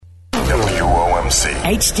KOMC,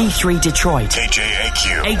 HD3 Detroit,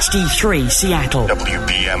 KJAQ, HD3 Seattle,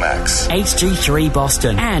 WBMX, HD3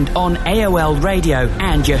 Boston, and on AOL Radio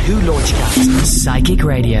and Yahoo Launchcast. Psychic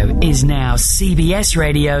Radio is now CBS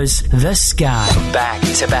Radio's The Sky. Back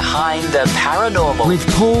to Behind the Paranormal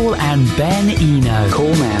with Paul and Ben Eno.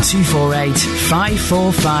 Call now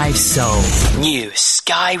 248-545-SOUL. New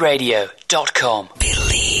skyradio.com.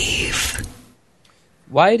 Believe.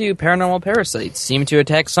 Why do paranormal parasites seem to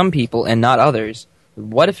attack some people and not others?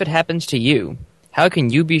 What if it happens to you? How can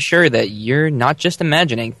you be sure that you're not just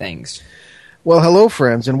imagining things? Well, hello,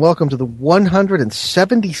 friends, and welcome to the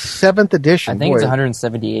 177th edition. I think it's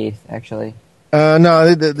 178th, actually.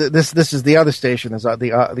 No, this is the other station. Is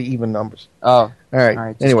the even numbers. Oh, all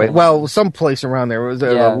right. Anyway, well, someplace around there.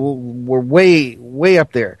 We're way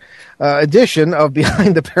up there. Edition of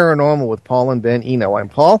Behind the Paranormal with Paul and Ben Eno. I'm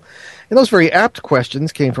Paul, and those very apt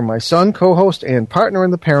questions came from my son, co-host, and partner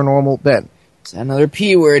in the paranormal, Ben. It's another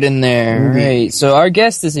P word in there. Indeed. Right. So our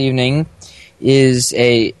guest this evening is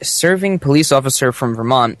a serving police officer from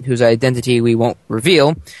Vermont whose identity we won't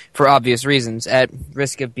reveal for obvious reasons. At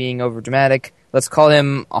risk of being overdramatic, let's call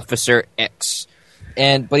him Officer X.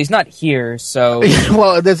 But he's not here, so...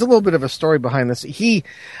 Well, there's a little bit of a story behind this. We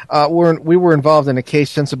were involved in a case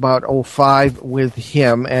since about 2005 with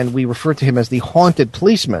him, and we refer to him as the haunted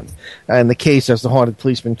policeman, and the case as the haunted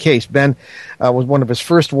policeman case. Ben was one of his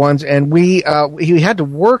first ones, and he had to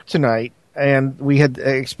work tonight, and we had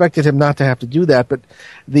expected him not to have to do that, but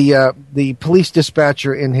the police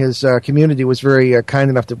dispatcher in his community was very kind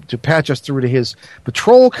enough to patch us through to his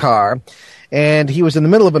patrol car, and he was in the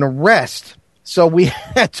middle of an arrest. So we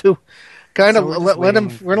had to kind of let him.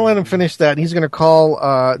 We're going to let him finish that. He's going to call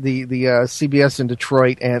the CBS in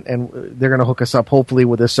Detroit, and they're going to hook us up hopefully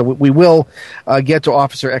with this. So we will get to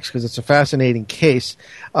Officer X because it's a fascinating case.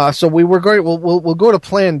 So we'll go to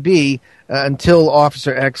Plan B until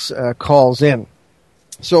Officer X calls in.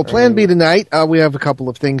 So Plan B tonight, we have a couple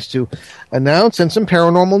of things to announce and some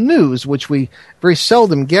paranormal news, which we very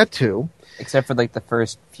seldom get to. Except for like the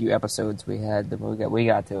first few episodes we had, we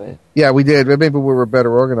got to it. Yeah, we did. Maybe we were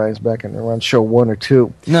better organized back around show 1 or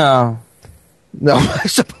 2. No, I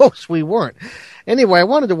suppose we weren't. Anyway, I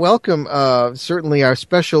wanted to welcome certainly our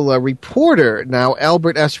special reporter now,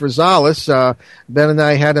 Albert S. Rosales. Ben and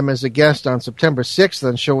I had him as a guest on September 6th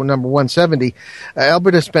on show number 170.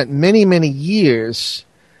 Albert has spent many, many years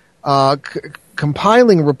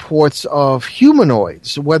compiling reports of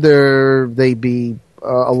humanoids, whether they be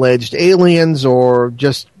alleged aliens or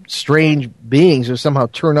just strange beings who somehow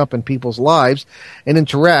turn up in people's lives and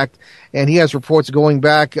interact. And he has reports going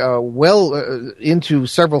back into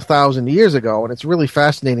several thousand years ago, and it's really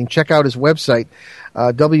fascinating. Check out his website,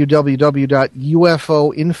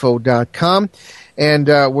 www.ufoinfo.com. And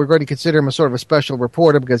we're going to consider him a sort of a special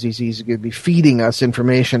reporter because he's going to be feeding us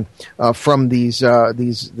information from this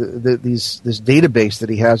database that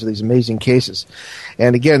he has of these amazing cases.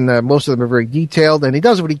 And again, most of them are very detailed, and he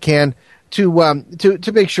does what he can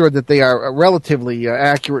to make sure that they are relatively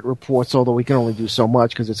accurate reports. Although we can only do so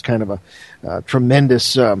much because it's kind of a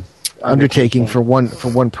tremendous undertaking for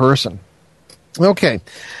one person. Okay.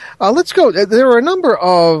 Let's go. There are a number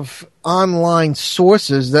of online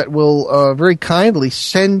sources that will very kindly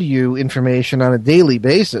send you information on a daily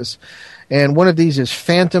basis. And one of these is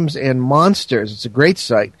Phantoms and Monsters. It's a great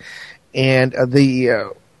site. And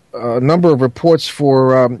the number of reports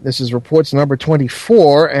for this is reports number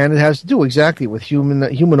 24, and it has to do exactly with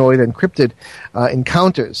humanoid and cryptid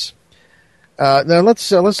encounters. Now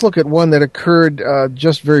let's look at one that occurred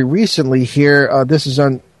just very recently here. This is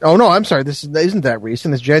on. Oh no, I'm sorry. This isn't that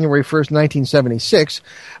recent. It's January 1st, 1976,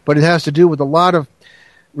 but it has to do with a lot of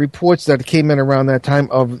reports that came in around that time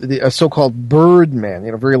of the so-called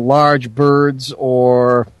Birdmen. very large birds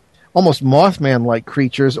or almost Mothman-like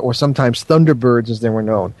creatures, or sometimes Thunderbirds as they were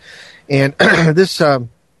known. And this the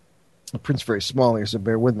print's very small here, so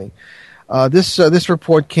bear with me. This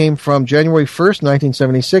report came from January 1st,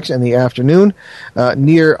 1976, in the afternoon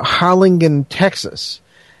near Harlingen, Texas.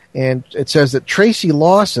 And it says that Tracy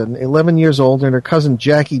Lawson, 11 years old, and her cousin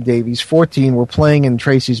Jackie Davies, 14, were playing in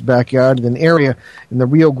Tracy's backyard in an area in the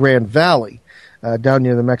Rio Grande Valley, down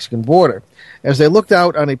near the Mexican border. As they looked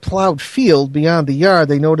out on a plowed field beyond the yard,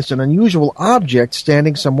 they noticed an unusual object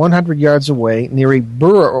standing some 100 yards away near a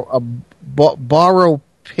borrow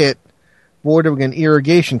pit bordering an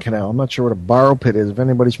irrigation canal. I'm not sure what a borrow pit is. If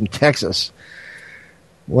anybody's from Texas,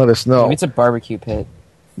 let us know. Maybe it's a barbecue pit.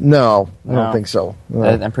 No, I don't think so. No.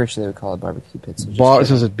 I'm pretty sure they would call it barbecue pits.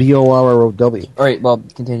 This is BORROW. All right, well,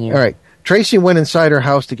 continue. All right. Tracy went inside her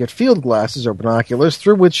house to get field glasses or binoculars,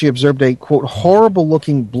 through which she observed a, quote,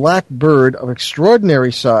 horrible-looking black bird of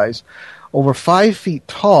extraordinary size, over 5 feet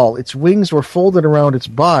tall. Its wings were folded around its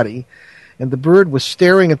body, and the bird was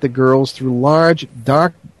staring at the girls through large,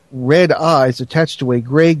 dark red eyes attached to a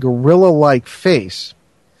gray gorilla-like face.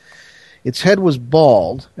 Its head was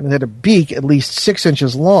bald, and it had a beak at least 6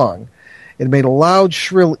 inches long. It made a loud,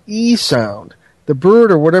 shrill E sound. The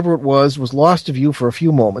bird, or whatever it was lost to view for a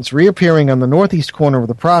few moments, reappearing on the northeast corner of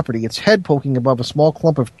the property, its head poking above a small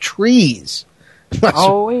clump of trees.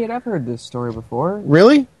 Oh, wait, I've heard this story before.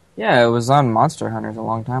 Really? Yeah, it was on Monster Hunters a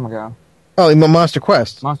long time ago. Oh, in Monster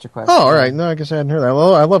Quest? Monster Quest. Oh, all right. No, I guess I hadn't heard that.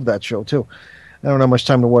 I love that show, too. I don't have much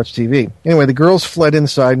time to watch TV. Anyway, the girls fled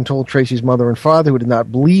inside and told Tracy's mother and father, who did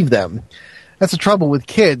not believe them. That's the trouble with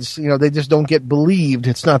kids. You know, they just don't get believed.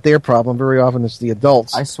 It's not their problem. Very often it's the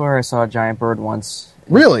adults. I swear I saw a giant bird once.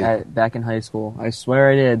 Really? Back in high school. I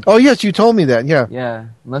swear I did. Oh, yes, you told me that, yeah. Yeah,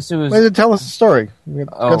 unless it was... Why did tell us the story? We've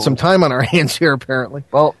got some time on our hands here, apparently.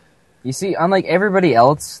 Well, you see, unlike everybody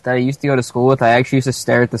else that I used to go to school with, I actually used to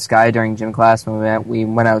stare at the sky during gym class when we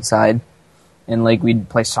went outside. And, like, we'd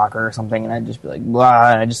play soccer or something, and I'd just be like,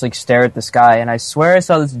 blah, and I'd just, like, stare at the sky. And I swear I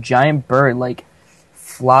saw this giant bird, like,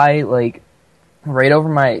 fly, like, right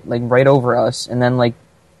over us, and then, like,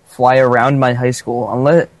 fly around my high school.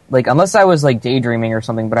 Unless I was, like, daydreaming or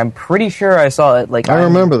something, but I'm pretty sure I saw it. Like, I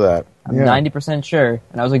remember that. I'm 90% sure.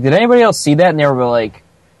 And I was like, did anybody else see that? And they were like,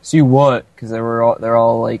 see what? Because they're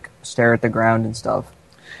all, like, stare at the ground and stuff.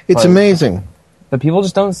 It's amazing. But people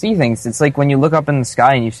just don't see things. It's like when you look up in the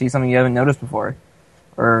sky and you see something you haven't noticed before.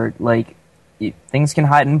 Or, like, things can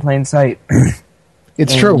hide in plain sight.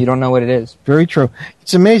 It's true. You don't know what it is. Very true.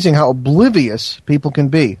 It's amazing how oblivious people can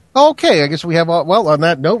be. Okay, I guess we have, well, on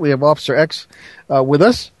that note, we have Officer X with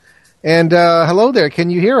us. And hello there. Can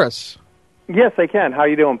you hear us? Yes, I can. How are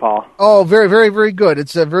you doing, Paul? Oh, very, very, very good.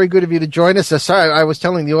 It's very good of you to join us. Sorry, I was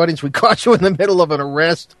telling the audience we caught you in the middle of an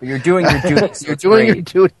arrest. You're doing your duty. You're doing your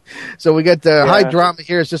duty. So we got high drama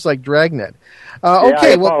here. It's just like Dragnet.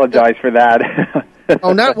 Okay, I apologize for that.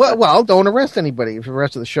 Oh, not well. Don't arrest anybody for the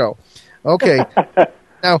rest of the show. Okay.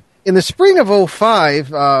 Now, in the spring of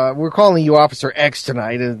 2005, we're calling you Officer X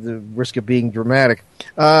tonight, at the risk of being dramatic.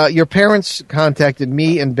 Your parents contacted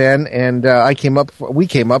me and Ben, and we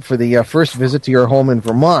came up for the first visit to your home in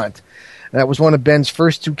Vermont. That was one of Ben's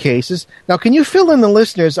first 2 cases. Now, can you fill in the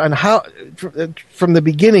listeners on how, from the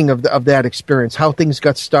beginning of that experience, how things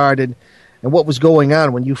got started, and what was going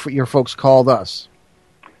on when your folks called us?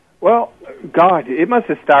 Well, God, it must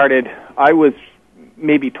have started. I was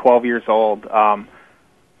maybe 12 years old.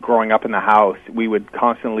 Growing up in the house, we would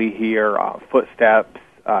constantly hear footsteps.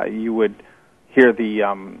 You would hear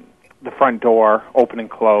the front door open and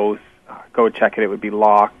close. Go check it; it would be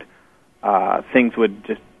locked. Things would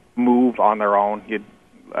just move on their own.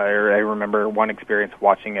 I remember one experience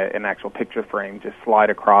watching an actual picture frame just slide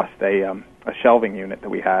across a shelving unit that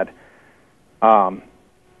we had.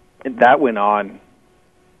 That went on.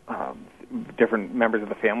 Different members of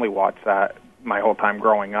the family watched that my whole time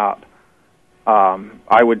growing up.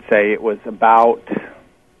 I would say it was about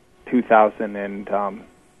 2000 and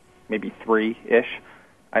maybe 3-ish.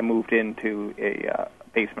 I moved into a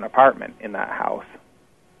basement apartment in that house.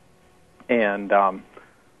 And I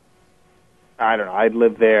don't know, I'd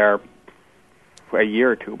lived there for a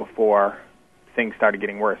year or 2 before things started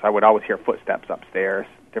getting worse. I would always hear footsteps upstairs,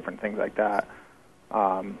 different things like that.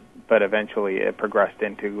 But eventually it progressed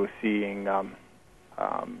into seeing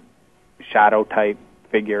shadow-type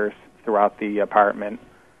figures throughout the apartment,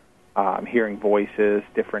 hearing voices,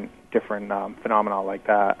 different phenomena like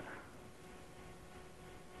that.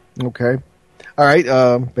 Okay. All right,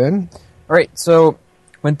 Ben? All right, so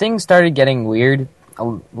when things started getting weird, a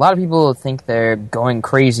lot of people think they're going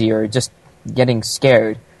crazy or just getting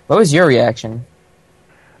scared. What was your reaction?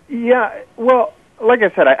 Yeah, well, like I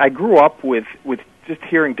said, I grew up with just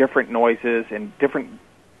hearing different noises and different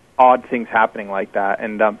odd things happening like that.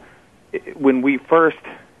 And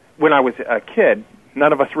when I was a kid,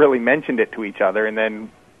 none of us really mentioned it to each other, and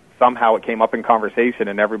then somehow it came up in conversation,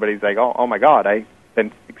 and everybody's like, oh my God, I've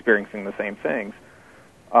been experiencing the same things.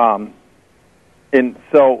 And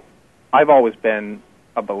so I've always been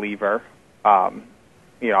a believer. I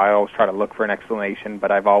always try to look for an explanation,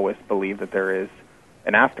 but I've always believed that there is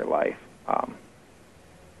an afterlife.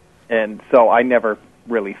 And so I never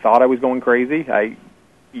really thought I was going crazy.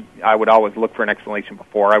 I would always look for an explanation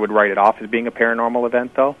before I would write it off as being a paranormal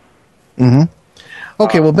event, though. Mm-hmm.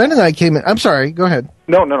 Okay, well, Ben and I came in. I'm sorry, go ahead.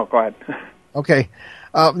 No, go ahead. Okay.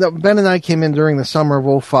 Ben and I came in during the summer of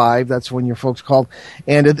 2005. That's when your folks called.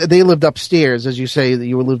 And they lived upstairs. As you say,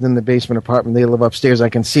 you lived in the basement apartment. They live upstairs. I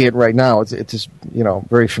can see it right now. It's just,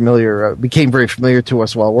 very familiar. Became very familiar to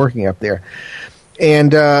us while working up there.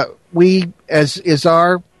 And we, as is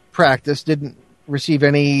our practice, didn't receive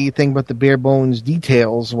anything but the bare bones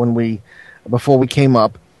details before we came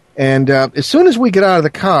up. And as soon as we get out of the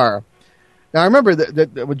car, now I remember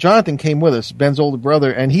that Jonathan came with us, Ben's older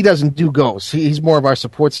brother, and he doesn't do ghosts. He's more of our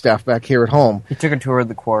support staff back here at home. He took a tour of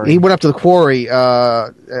the quarry. He went up to the quarry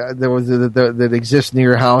that exists near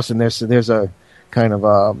your house, and there's a kind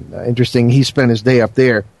of interesting. He spent his day up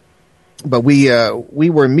there, but we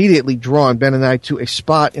were immediately drawn, Ben and I, to a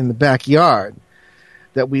spot in the backyard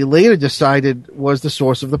that we later decided was the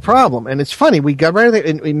source of the problem. And it's funny, we got right there,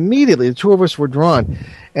 and immediately the two of us were drawn.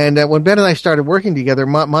 And when Ben and I started working together,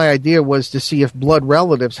 my idea was to see if blood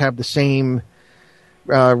relatives have the same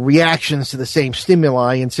reactions to the same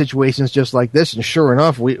stimuli in situations just like this. And sure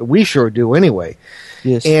enough, we sure do anyway.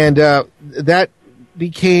 Yes. And that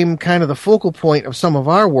became kind of the focal point of some of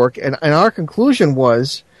our work. And our conclusion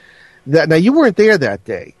was that, now you weren't there that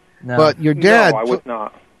day, No. but your dad... No, I was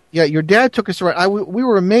not. Yeah, your dad took us around. We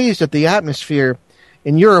were amazed at the atmosphere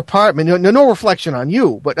in your apartment. No reflection on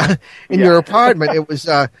you, but in your apartment, it was,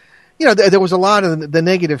 there was a lot of the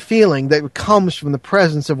negative feeling that comes from the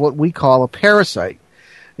presence of what we call a parasite.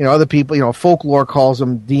 Other people, folklore calls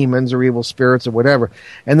them demons or evil spirits or whatever.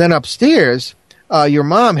 And then upstairs, your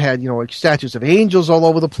mom had, statues of angels all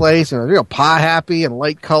over the place and, pie happy and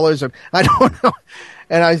light colors. And I don't know.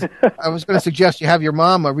 And I was going to suggest you have your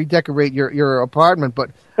mom redecorate your apartment, but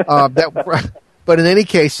but in any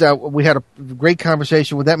case, we had a great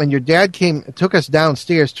conversation with them, and your dad took us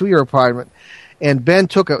downstairs to your apartment, and Ben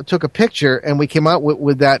took a picture, and we came out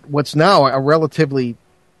with that what's now a relatively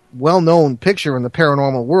well-known picture in the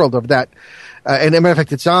paranormal world of that. And as a matter of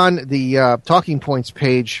fact, it's on the Talking Points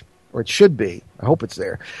page, or it should be. I hope it's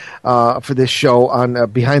there for this show on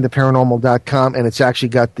BehindTheParanormal.com, and it's actually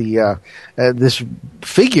got the this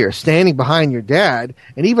figure standing behind your dad,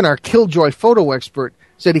 and even our Killjoy photo expert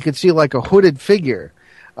said he could see like a hooded figure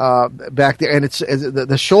back there, and it's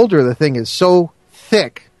the shoulder of the thing is so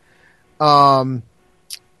thick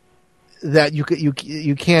that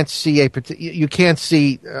you can't see a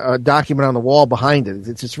document on the wall behind it.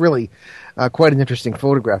 It's really quite an interesting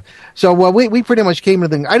photograph. So we pretty much came to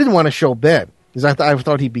the thing. I didn't want to show Ben because I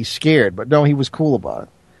thought he'd be scared, but no, he was cool about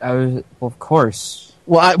it. Of course.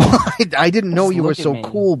 Well, I didn't know you were so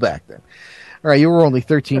cool back then. All right, you were only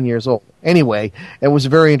 13 years old. Anyway, it was a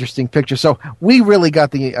very interesting picture. So we really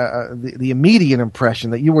got the immediate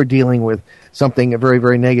impression that you were dealing with something very,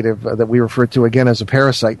 very negative that we refer to again as a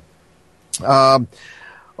parasite.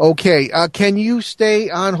 Okay, can you stay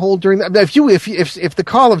on hold during that? If the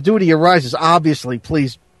call of duty arises, obviously,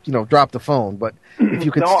 please drop the phone. But if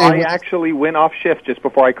you could stay. I actually went off shift just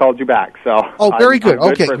before I called you back. So very good.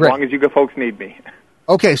 I'm okay, for great. As long as you folks need me.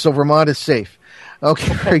 Okay, so Vermont is safe.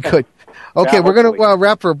 Okay, very good. Okay, we're going to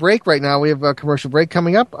wrap for a break right now. We have a commercial break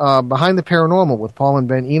coming up. Behind the Paranormal with Paul and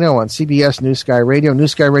Ben Eno on CBS New Sky Radio,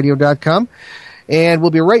 newskyradio.com. And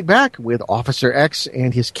we'll be right back with Officer X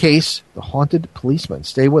and his case, The Haunted Policeman.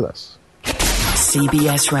 Stay with us.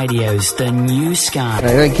 CBS Radio's The New Sky.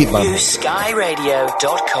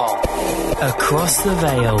 NewSkyRadio.com. Across the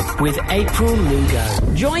Veil with April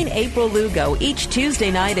Lugo. Join April Lugo each Tuesday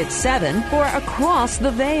night at 7 for Across the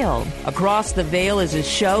Veil. Across the Veil is a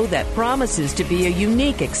show that promises to be a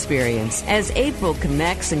unique experience as April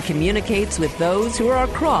connects and communicates with those who are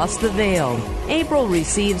across the veil. April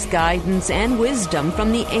receives guidance and wisdom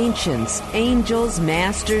from the ancients, angels,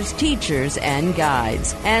 masters, teachers, and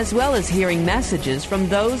guides, as well as hearing messages from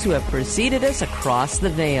those who have preceded us across the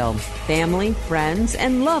veil, family, friends,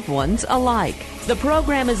 and loved ones alike. The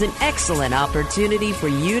program is an excellent opportunity for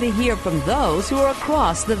you to hear from those who are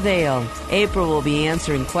across the veil. April will be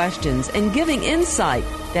answering questions and giving insight.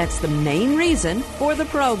 That's the main reason for the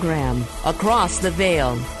program. Across the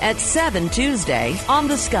Veil at 7 Tuesday on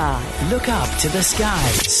The Sky. Look up to the sky.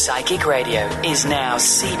 Psychic Radio is now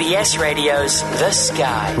CBS Radio's The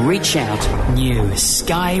Sky. Reach out,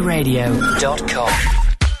 newskyradio.com.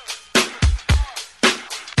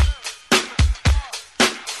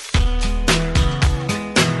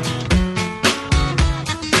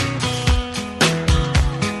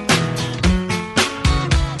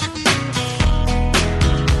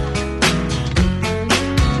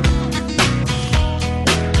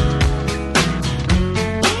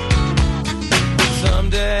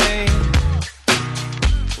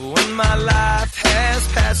 My life has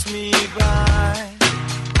passed me by.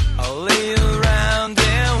 I'll lay around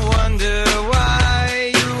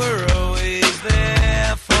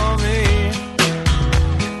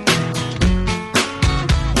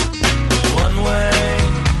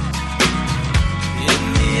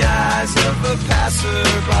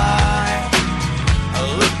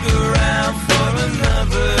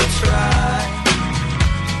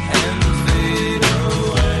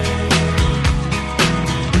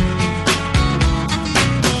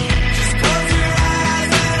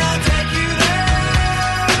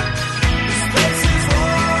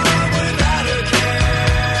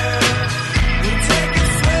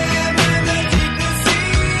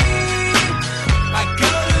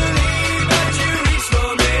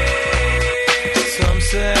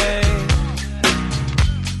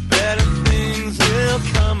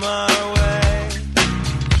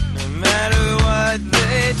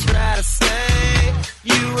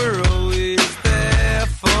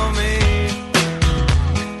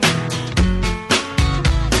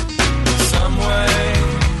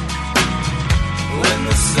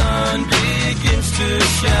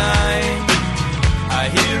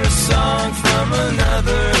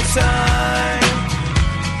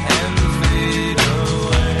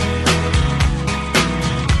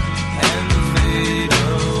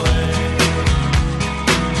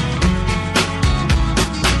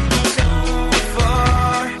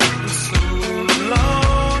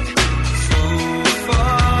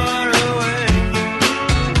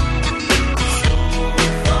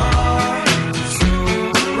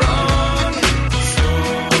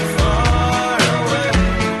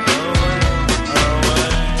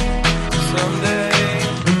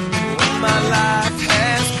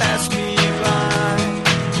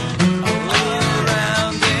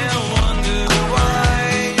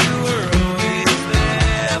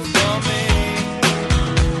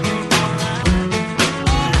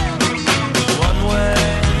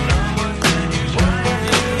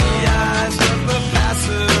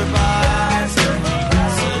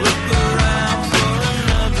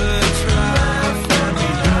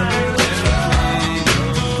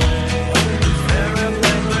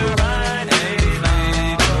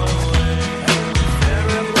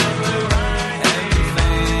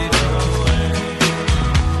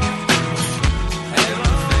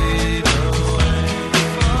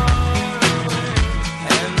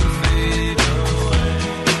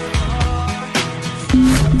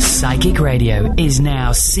Psychic Radio is now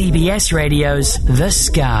CBS Radio's The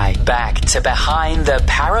Sky. Back to Behind the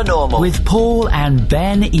Paranormal with Paul and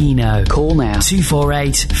Ben Eno. Call now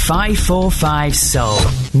 248-545-SOUL.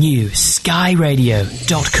 New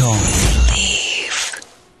skyradio.com.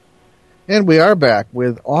 And we are back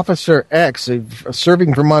with Officer X, a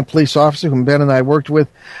serving Vermont police officer whom Ben and I worked with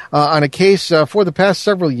on a case for the past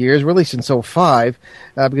several years, really since 2005,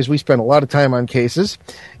 because we spent a lot of time on cases.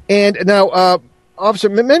 And now, Officer,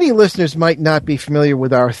 many listeners might not be familiar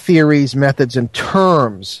with our theories, methods, and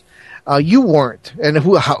terms. You weren't, and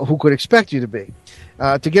who could expect you to be?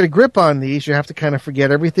 To get a grip on these, you have to kind of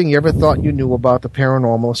forget everything you ever thought you knew about the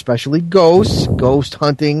paranormal, especially ghosts, ghost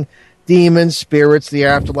hunting, demons, spirits, the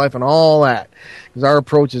afterlife, and all that, because our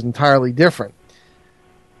approach is entirely different.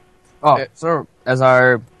 Oh, so as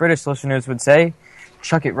our British listeners would say,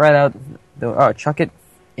 chuck it right out. Chuck it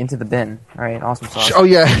into the bin. All right, awesome sauce. Oh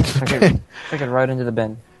yeah, chuck it right into the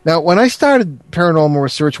bin. Now, when I started paranormal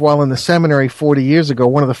research while in the seminary 40 years ago,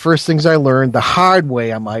 one of the first things I learned, the hard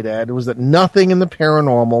way I might add, was that nothing in the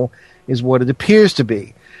paranormal is what it appears to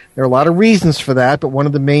be. There are a lot of reasons for that, but one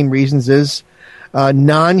of the main reasons is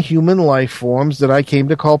non-human life forms that I came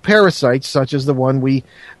to call parasites, such as the one we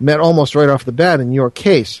met almost right off the bat in your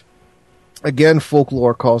case. Again,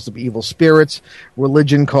 folklore calls them evil spirits.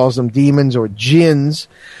 Religion calls them demons or jinns.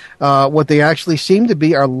 What they actually seem to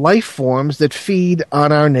be are life forms that feed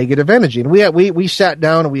on our negative energy. And we sat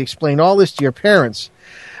down and we explained all this to your parents.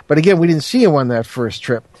 But again, we didn't see you on that first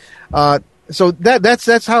trip. So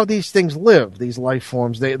that's how these things live, these life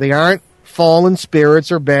forms. They aren't fallen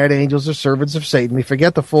spirits or bad angels or servants of Satan. We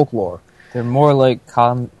forget the folklore. They're more like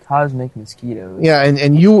cosmic mosquitoes. Yeah,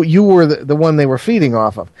 and you were the one they were feeding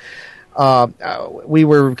off of. We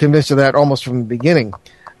were convinced of that almost from the beginning.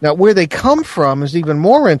 Now, where they come from is even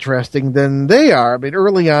more interesting than they are. But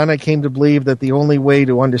early on, I came to believe that the only way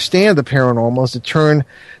to understand the paranormal is to turn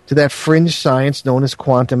to that fringe science known as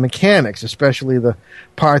quantum mechanics, especially the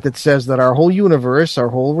part that says that our whole universe, our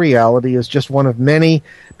whole reality, is just one of many,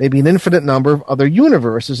 maybe an infinite number of other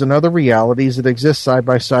universes and other realities that exist side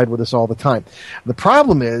by side with us all the time. The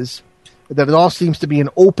problem is that it all seems to be an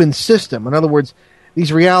open system. In other words,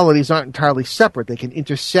 these realities aren't entirely separate. They can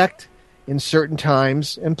intersect in certain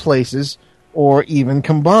times and places, or even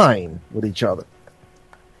combine with each other.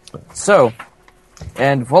 So,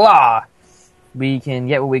 and voila! We can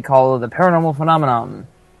get what we call the paranormal phenomenon.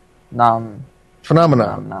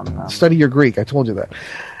 Phenomenon. Study your Greek. I told you that.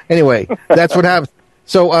 Anyway, that's what happens.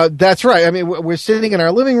 So that's right. I mean, we're sitting in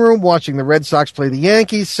our living room watching the Red Sox play the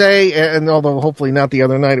Yankees, say, and although hopefully not the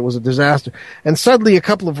other night, it was a disaster. And suddenly a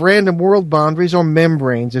couple of random world boundaries, or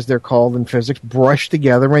membranes as they're called in physics, brush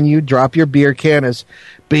together, and you drop your beer can as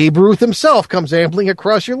Babe Ruth himself comes ambling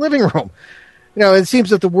across your living room. You know, it seems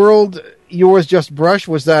that the world yours just brushed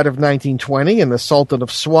was that of 1920, and the Sultan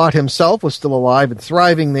of Swat himself was still alive and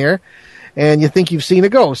thriving there, and you think you've seen a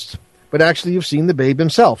ghost. But actually, you've seen the Babe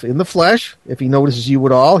himself in the flesh. If he notices you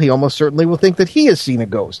at all, he almost certainly will think that he has seen a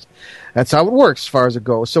ghost. That's how it works as far as it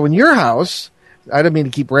goes. So in your house, I don't mean to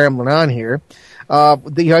keep rambling on here,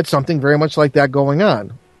 you had something very much like that going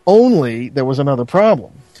on. Only there was another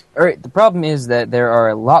problem. All right, the problem is that there are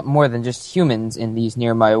a lot more than just humans in these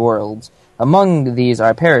nearby worlds. Among these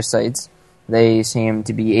are parasites. They seem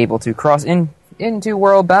to be able to cross into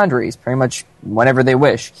world boundaries pretty much whenever they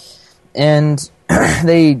wish. And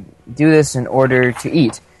they do this in order to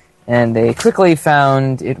eat, and they quickly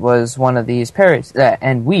found it was one of these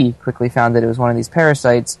and we quickly found that it was one of these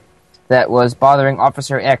parasites that was bothering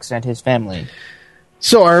Officer X and his family.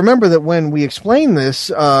 So I remember that when we explained this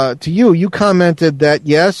to you, you commented that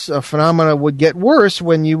yes, a phenomena would get worse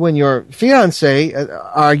when you and your fiance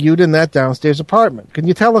argued in that downstairs apartment. Can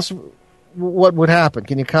you tell us what would happen?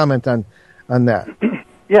 Can you comment on that?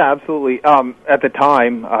 Yeah, absolutely. At the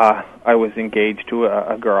time, I was engaged to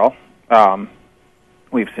a girl.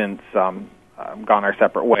 We've since gone our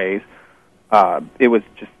separate ways. It was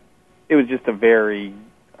just a very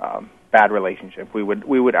bad relationship. We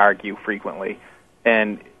would argue frequently,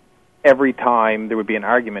 and every time there would be an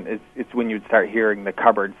argument, it's when you'd start hearing the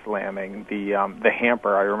cupboard slamming, the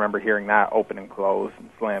hamper. I remember hearing that open and close and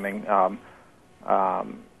slamming.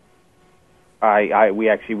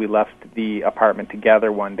 We left the apartment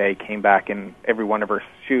together one day, came back, and every one of her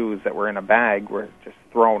shoes that were in a bag were just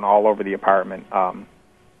thrown all over the apartment,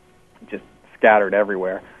 just scattered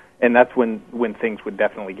everywhere. And that's when things would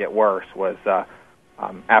definitely get worse, was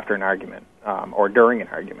after an argument or during an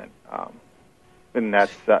argument. And that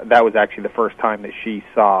was actually the first time that she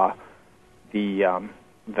saw the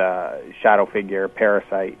shadow figure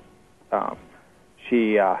parasite.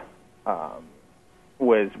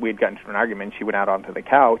 We had gotten into an argument. She went out onto the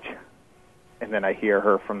couch, And then I hear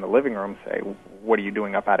her from the living room say, "What are you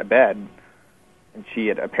doing up out of bed?" And she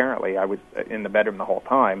had apparently, I was in the bedroom the whole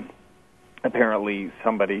time, apparently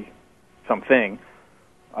something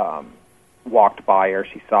walked by her.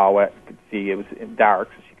 She saw it, could see it was dark,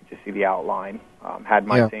 so she could just see the outline. Had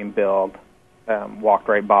my same build, walked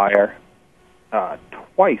right by her.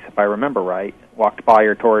 Twice, if I remember right, walked by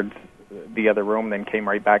her towards the other room, then came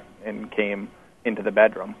right back and came into the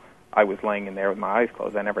bedroom. I was laying in there with my eyes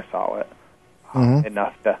closed. I never saw it.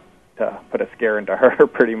 Enough to put a scare into her,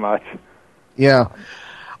 pretty much. Yeah.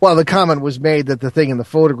 Well, the comment was made that the thing in the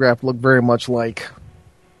photograph looked very much like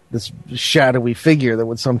this shadowy figure that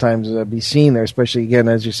would sometimes be seen there, especially, again,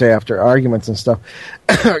 as you say, after arguments and stuff.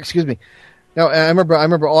 Excuse me. Now, I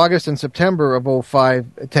remember August and September of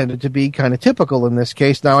 2005 tended to be kind of typical in this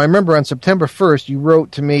case. Now, I remember on September 1st, you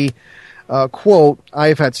wrote to me, quote, "I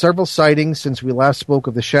have had several sightings since we last spoke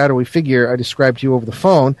of the shadowy figure I described to you over the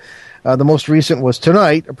phone. The most recent was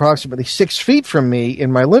tonight, approximately 6 feet from me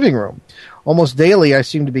in my living room. Almost daily, I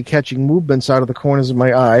seem to be catching movements out of the corners of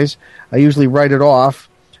my eyes. I usually write it off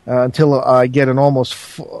until I get an almost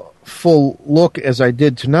full look as I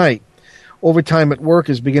did tonight. Overtime at work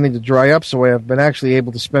is beginning to dry up, so I have been actually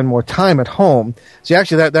able to spend more time at home." See,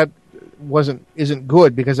 actually, that isn't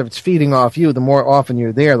good, because if it's feeding off you, the more often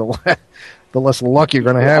you're there, the less luck you're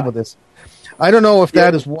going to have with this. I don't know if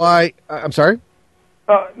that is why. I'm sorry.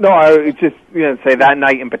 No, I was just say that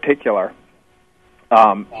night in particular,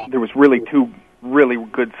 there was really two really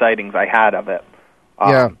good sightings I had of it.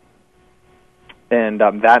 And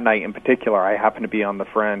that night in particular, I happened to be on the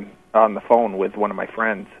phone with one of my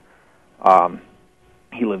friends.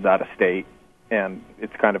 He lives out of state, and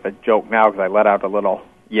it's kind of a joke now because I let out a little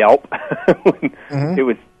yelp.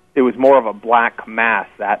 It was more of a black mass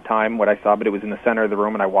that time, what I saw, but it was in the center of the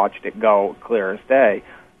room, and I watched it go clear as day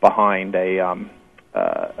behind a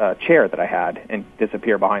chair that I had and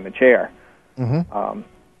disappear behind the chair. Like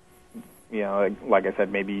I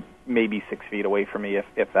said, maybe 6 feet away from me,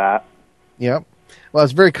 if that. Yep. Well,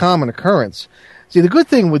 it's a very common occurrence. See, the good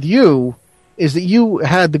thing with you is that you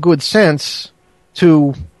had the good sense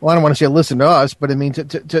to, well, I don't want to say listen to us, but I mean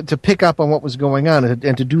to pick up on what was going on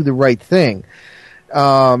and to do the right thing.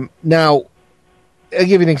 Now, I'll give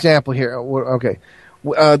you an example here. Okay.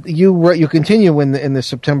 You continue in the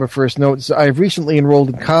September 1st note. "I've recently enrolled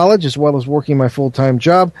in college as well as working my full-time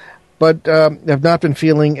job, but have not been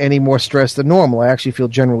feeling any more stressed than normal. I actually feel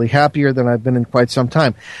generally happier than I've been in quite some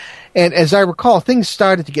time." And as I recall, things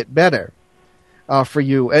started to get better for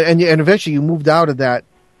you, and eventually you moved out of that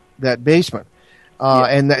basement,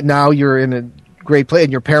 and that now you're in a great place.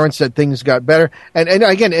 And your parents said things got better, and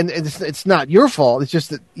again, and it's not your fault. It's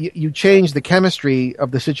just that you changed the chemistry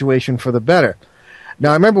of the situation for the better.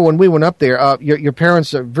 Now, I remember when we went up there, your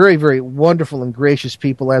parents are very, very wonderful and gracious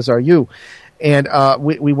people, as are you. And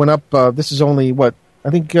we went up, this is only, I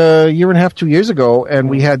think a year and a half, 2 years ago, and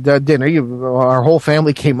we had dinner. Our whole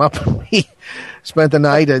family came up, and we spent the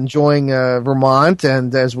night enjoying Vermont,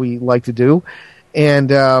 and as we like to do. And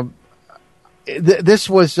this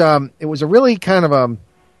was, it was a really kind of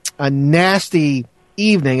a nasty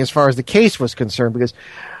evening as far as the case was concerned, because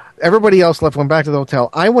everybody else went back to the hotel.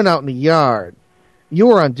 I went out in the yard. You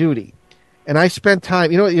were on duty, and I spent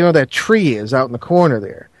time. You know that tree is out in the corner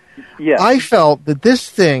there. Yeah. I felt that this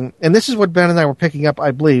thing, and this is what Ben and I were picking up,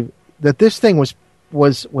 I believe, that this thing was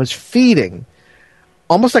feeding,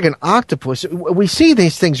 almost like an octopus. We see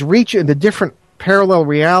these things reach into different parallel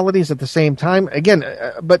realities at the same time. Again,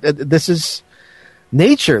 but this is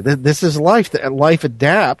nature. This is life. Life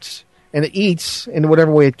adapts and it eats in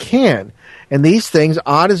whatever way it can. And these things,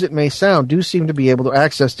 odd as it may sound, do seem to be able to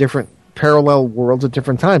access different parallel worlds at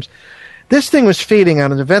different times. This thing was feeding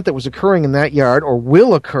on an event that was occurring in that yard, or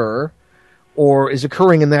will occur, or is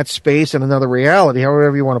occurring in that space in another reality,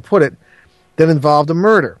 however you want to put it, that involved a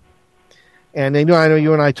murder. And I know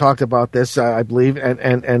you and I talked about this, I believe,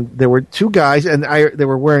 and there were two guys, and they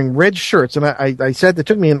were wearing red shirts, and I said it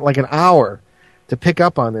took me like an hour to pick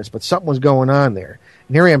up on this, but something was going on there.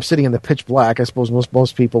 And here I am sitting in the pitch black. I suppose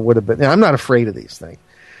most people would have been. Now, I'm not afraid of these things.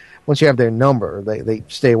 Once you have their number, they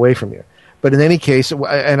stay away from you. But in any case,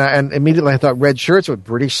 and immediately I thought red shirts with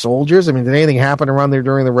British soldiers. I mean, did anything happen around there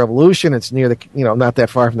during the Revolution? It's near not that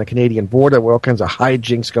far from the Canadian border, where all kinds of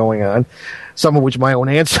hijinks going on, some of which my own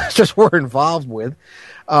ancestors were involved with.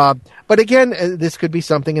 But again, this could be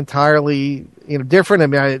something entirely different. I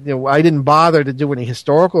mean, I didn't bother to do any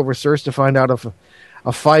historical research to find out if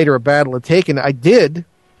a fight or a battle had taken. I did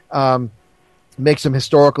make some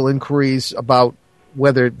historical inquiries about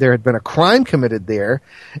whether there had been a crime committed there,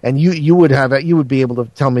 and you would be able to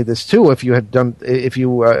tell me this too if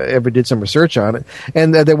you ever did some research on it,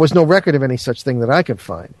 and there was no record of any such thing that I could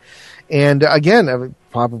find. And again,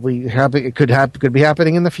 probably it could be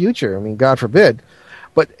happening in the future. I mean, God forbid.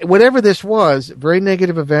 But whatever this was, very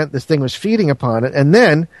negative event, this thing was feeding upon it. And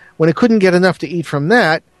then, when it couldn't get enough to eat from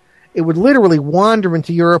that, it would literally wander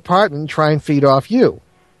into your apartment and try and feed off you.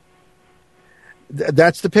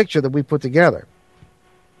 That's the picture that we put together.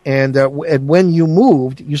 And when you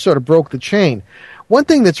moved, you sort of broke the chain. One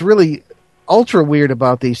thing that's really ultra weird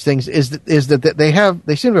about these things is that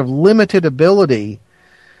they seem to have limited ability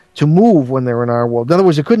to move when they're in our world. In other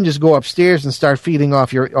words, you couldn't just go upstairs and start feeding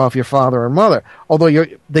off your father and mother. Although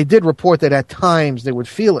they did report that at times they would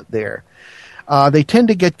feel it there. They tend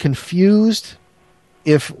to get confused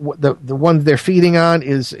if the one they're feeding on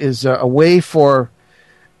is away for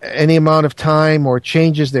any amount of time or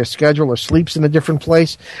changes their schedule or sleeps in a different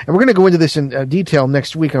place. And we're going to go into this in detail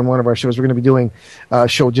next week on one of our shows. We're going to be doing a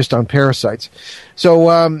show just on parasites. So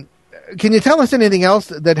can you tell us anything else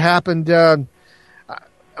that happened?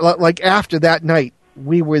 Like after that night,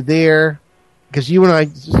 we were there because you and I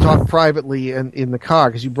talked privately in the car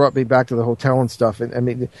because you brought me back to the hotel and stuff. And I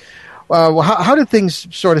mean, how did things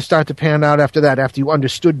sort of start to pan out after that? After you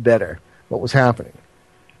understood better what was happening?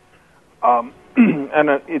 And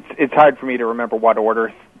it's hard for me to remember what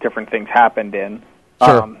order different things happened in.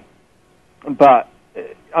 Sure. But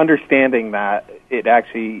understanding that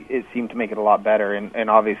it seemed to make it a lot better, and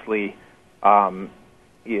obviously.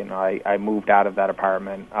 I moved out of that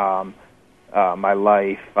apartment. My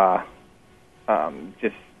life,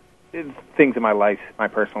 things in my life, my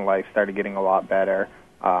personal life, started getting a lot better.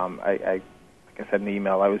 Like I said in the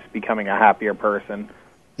email, I was becoming a happier person.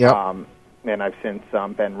 Yeah. And I've since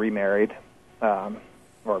been remarried,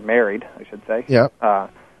 or married, I should say. Yeah.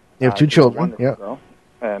 You have two children. Yeah. Girl,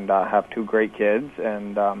 and have two great kids,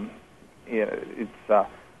 and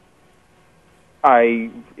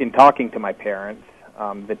in talking to my parents.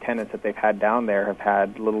 The tenants that they've had down there have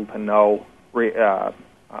had little to no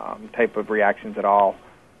type of reactions at all,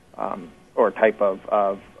 or type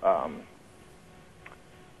of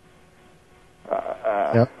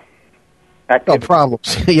activity.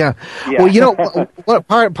 Problems. Yeah. Well, what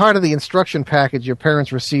part of the instruction package your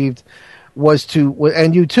parents received was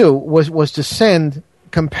and you too, was to send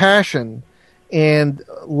compassion and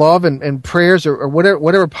love and prayers or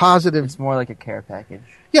whatever positive. It's more like a care package.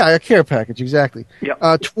 Yeah, a care package, exactly.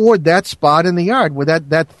 Yep. Toward that spot in the yard where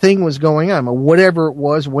that thing was going on, or whatever it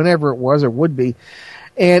was, whenever it was or would be.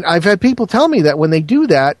 And I've had people tell me that when they do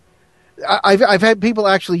that, I've had people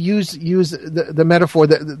actually use the metaphor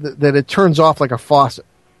that it turns off like a faucet,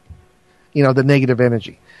 the negative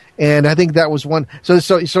energy. And I think that was one.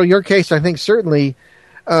 So your case, I think certainly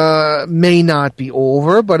may not be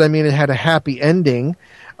over, but I mean it had a happy ending.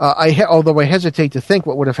 Although I hesitate to think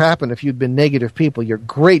what would have happened if you'd been negative people. You're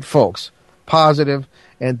great folks, positive,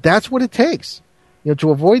 and that's what it takes, to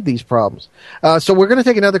avoid these problems. So we're going to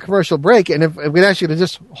take another commercial break, and if we'd ask you to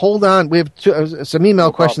just hold on, we have some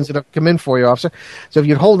email questions that have come in for you, officer. So if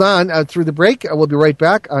you'd hold on through the break, we'll be right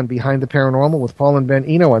back on Behind the Paranormal with Paul and Ben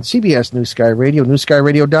Eno on CBS New Sky Radio,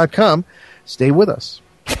 newskyradio.com. Stay with us.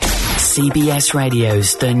 CBS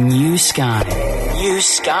Radio's The New Sky.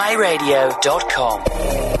 NewSkyRadio.com.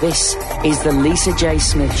 This is the Lisa J.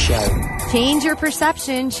 Smith Show. Change your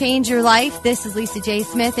perception, change your life. This is Lisa J.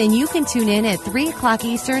 Smith, and you can tune in at 3 o'clock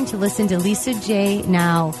Eastern to listen to Lisa J.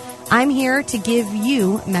 Now. I'm here to give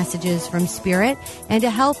you messages from Spirit and to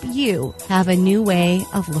help you have a new way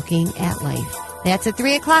of looking at life. That's at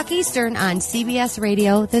 3 o'clock Eastern on CBS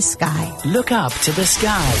Radio, The Sky. Look up to the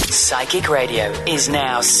sky. Psychic Radio is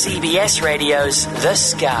now CBS Radio's The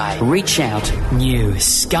Sky. Reach out,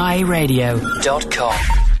 newskyradio.com.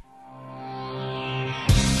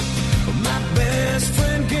 My best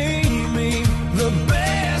friend gave me the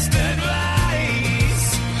best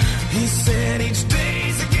advice. He said each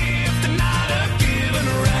day's a gift and not a given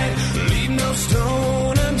right. Leave no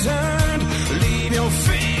stone unturned. Leave your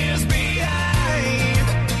fears behind.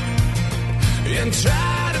 And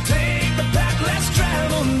try to take the path less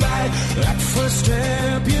traveled by. That first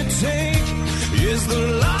step you take is the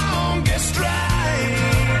longest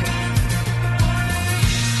ride.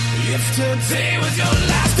 If today was your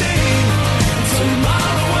last day,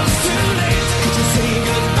 tomorrow was too late, could you say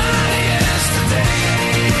goodbye to yesterday?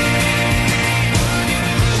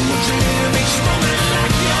 Would you live each moment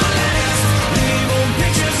like your last? Leave old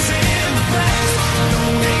pictures in the past.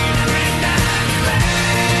 Don't need every night you laugh.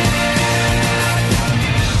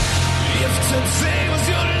 If today was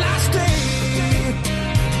your last day,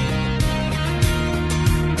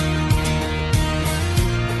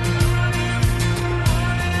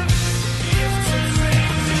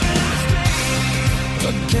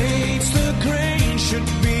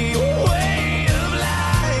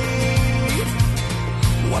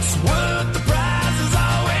 worth the prize, is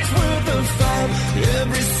always worth the fight.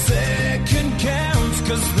 Every second counts,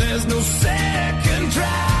 'cause there's no second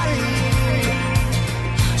try.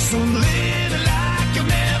 So live like you'll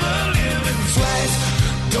never live it twice.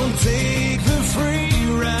 Don't take the free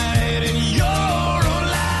ride in your own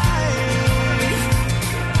life.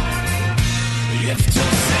 If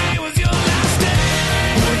today was your last day,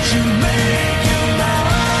 would you make your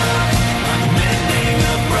mind? I'm mending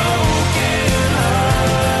a broken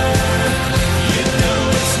heart. You know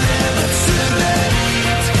it's never too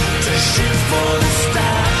late to shoot for the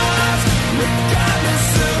stars, regardless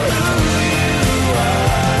of who you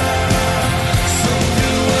are. So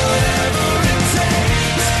do whatever it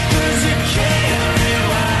takes, 'cause you can't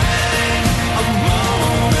rewind a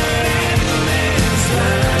moment in this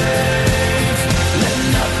life. Let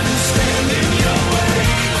nothing stand in your way,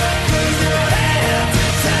 'cause you're half the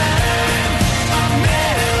time. I'm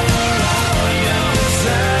never on your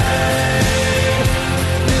side.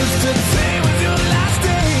 If today was your last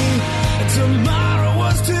day and tomorrow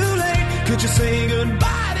was too late, could you say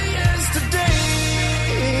goodbye to yesterday?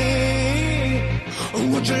 Or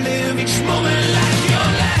would you live each moment like your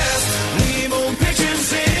last? Leave old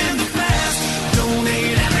pictures in the past.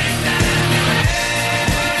 Donate every dime you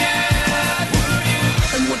had. Would you?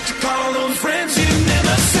 And what you call those friends you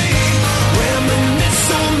never see?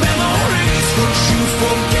 Reminisce on memories. Would you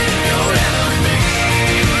forget your enemies?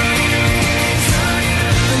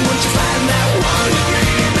 And once you find that one you're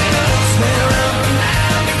dreaming of, spare up and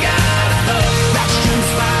down, you gotta hope that you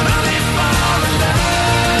finally fall in love.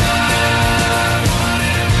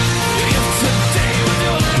 If today was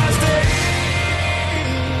your last day.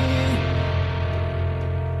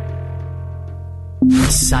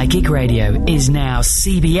 Psychic Radio is now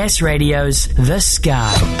CBS Radio's The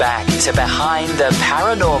Sky. Back to Behind the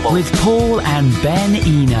Paranormal with Paul and Ben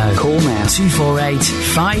Eno. Call now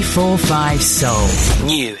 248-545-SOUL.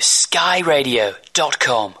 New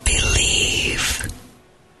skyradio.com. Believe.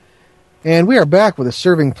 And we are back with a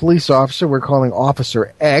serving police officer we're calling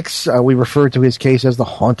Officer X. We refer to his case as the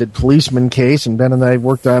Haunted Policeman case, and Ben and I have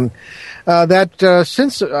worked on that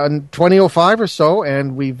since 2005 or so,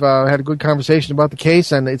 and we've had a good conversation about the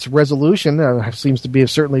case and its resolution. Seems to be a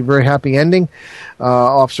certainly very happy ending.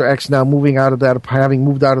 Officer X now having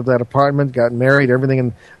moved out of that apartment, gotten married, everything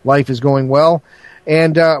in life is going well.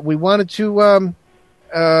 And we wanted to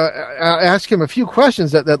ask him a few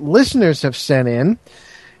questions that listeners have sent in.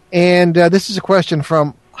 And this is a question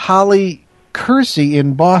from Holly Kersey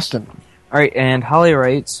in Boston. All right, and Holly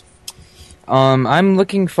writes, I'm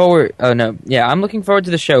looking forward to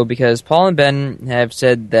the show because Paul and Ben have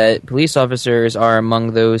said that police officers are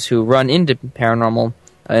among those who run into paranormal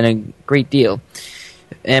in a great deal.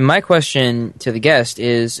 And my question to the guest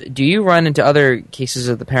is, do you run into other cases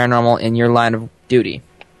of the paranormal in your line of duty?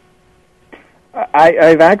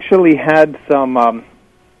 I've actually had some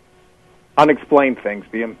unexplained things,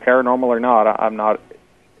 being paranormal or not. I'm not,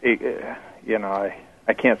 I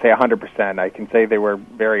can't say 100%. I can say they were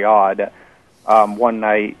very odd. One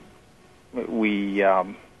night, we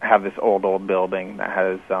have this old building that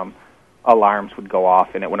has alarms would go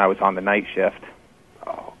off in it when I was on the night shift.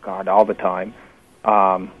 Oh, God, all the time.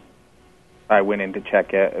 I went in to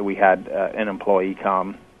check it. We had an employee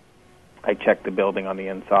come. I checked the building on the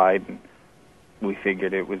inside, and we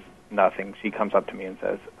figured it was nothing. She comes up to me and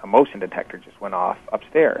says, a motion detector just went off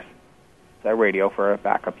upstairs. So I radio for a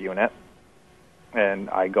backup unit, and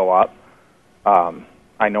I go up.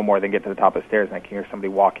 I no more than get to the top of the stairs, and I can hear somebody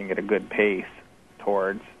walking at a good pace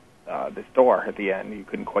towards this door at the end. You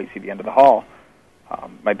couldn't quite see the end of the hall.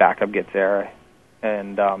 My backup gets there,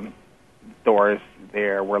 and doors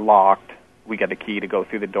there were locked. We got a key to go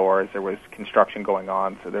through the doors. There was construction going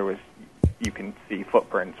on, so you can see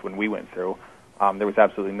footprints when we went through. There was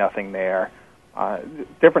absolutely nothing there.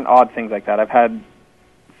 Different odd things like that. I've had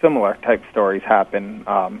similar type stories happen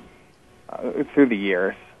through the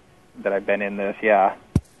years that I've been in this, yeah.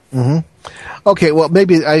 Mm-hmm. Okay, well,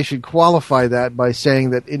 maybe I should qualify that by saying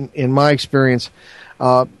that in my experience,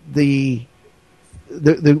 the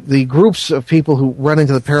groups of people who run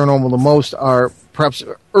into the paranormal the most are perhaps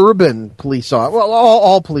urban police officers, well,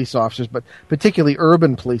 all police officers, but particularly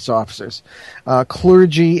urban police officers,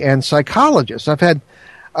 clergy, and psychologists. I've had,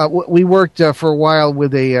 we worked for a while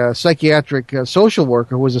with a psychiatric social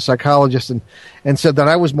worker who was a psychologist and said that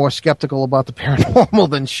I was more skeptical about the paranormal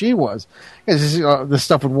than she was. Because this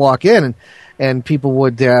stuff would walk in and people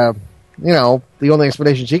would, the only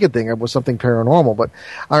explanation she could think of was something paranormal. But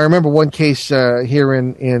I remember one case here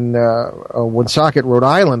in Woonsocket, Rhode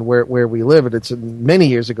Island, where we live, and it's many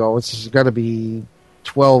years ago. It's got to be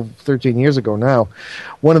 12, 13 years ago now.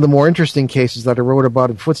 One of the more interesting cases that I wrote about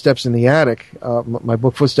in Footsteps in the Attic, my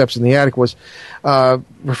book Footsteps in the Attic, was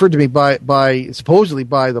referred to me supposedly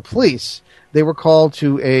by the police. They were called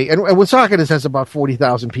to and Woonsocket has about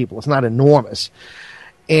 40,000 people. It's not enormous.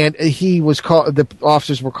 And the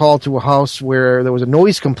officers were called to a house where there was a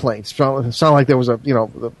noise complaint. It sounded like there was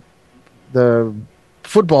the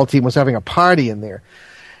football team was having a party in there.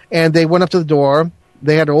 And they went up to the door.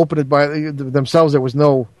 They had to open it by themselves. There was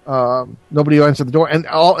nobody who answered the door, and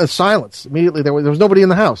all silence. Immediately, there was nobody in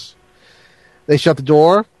the house. They shut the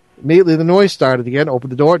door. Immediately, the noise started again.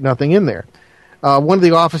 Opened the door. Nothing in there. One of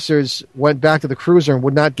the officers went back to the cruiser and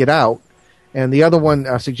would not get out, and the other one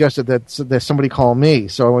suggested that somebody call me.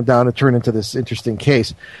 So I went down and turned into this interesting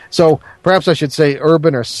case. So perhaps I should say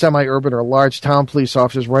urban or semi-urban or large town police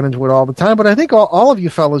officers run into it all the time. But I think all of you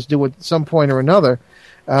fellows do at some point or another,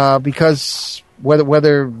 because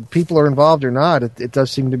whether people are involved or not, it does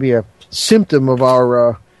seem to be a symptom of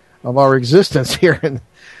our existence here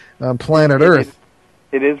on planet Earth.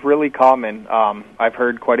 It is really common. I've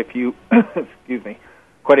heard quite a few,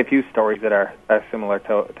 quite a few stories that are similar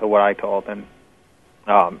to what I told. And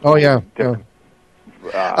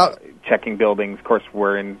checking buildings. Of course,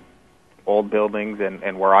 we're in old buildings,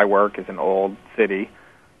 and where I work is an old city.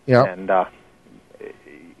 Yeah. And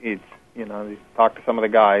it's you talk to some of the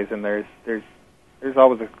guys, and there's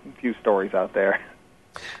always a few stories out there.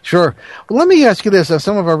 Sure. Well, let me ask you this.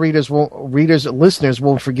 Some of our listeners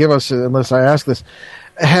won't forgive us unless I ask this.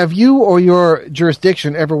 Have you or your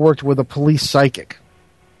jurisdiction ever worked with a police psychic?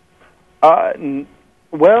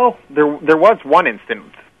 Well, there was one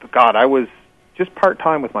instance. God, I was just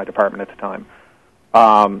part-time with my department at the time.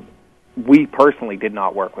 We personally did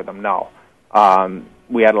not work with them, no.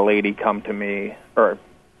 We had a lady come to us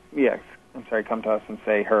and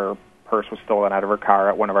say her purse was stolen out of her car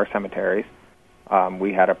at one of our cemeteries.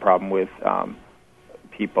 We had a problem with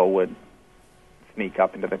people would sneak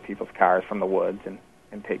up into the people's cars from the woods and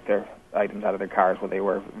take their items out of their cars when they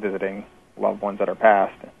were visiting loved ones that are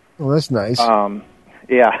passed. Well, that's nice.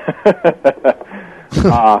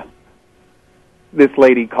 This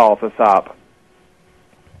lady calls us up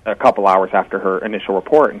a couple hours after her initial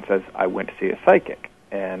report and says, I went to see a psychic.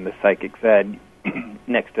 And the psychic said,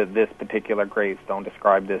 next to this particular gravestone,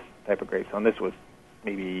 describe this type of gravestone. This was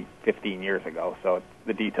maybe 15 years ago, so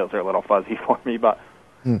the details are a little fuzzy for me, but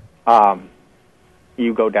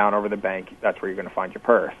you go down over the bank, that's where you're going to find your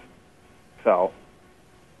purse. So,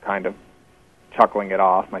 kind of chuckling it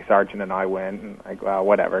off, my sergeant and I went, and I go, well,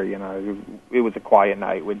 whatever, it was a quiet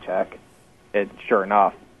night, we'd check. Sure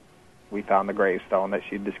enough, we found the gravestone that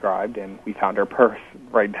she described, and we found her purse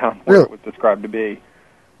right down where it was described to be.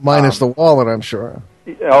 Minus the wallet, I'm sure.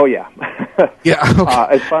 Oh, yeah. Yeah.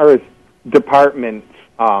 Okay. As far as departments,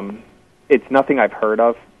 it's nothing I've heard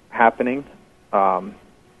of happening.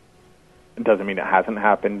 It doesn't mean it hasn't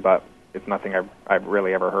happened, but it's nothing I've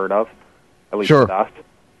really ever heard of, at least with us.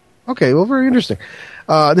 Okay, well, very interesting.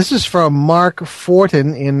 This is from Mark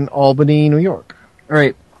Fortin in Albany, New York. All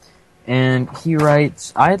right. And he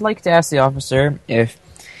writes, I'd like to ask the officer if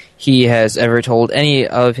he has ever told any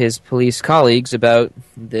of his police colleagues about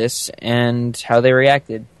this and how they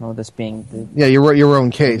reacted. Well, this being your own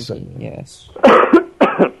case. Yes.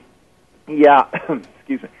 Yeah.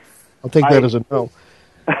 Excuse me. I'll take that as a no.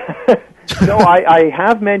 No, I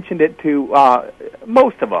have mentioned it to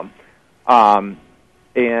most of them,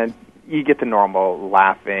 and you get the normal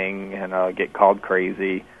laughing and get called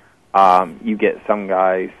crazy. You get some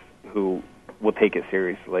guys who will take it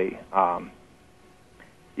seriously.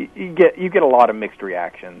 You get a lot of mixed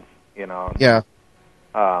reactions, Yeah.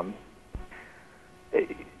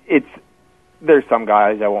 There's some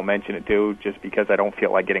guys I won't mention it to just because I don't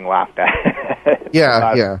feel like getting laughed at.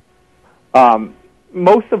 Yeah.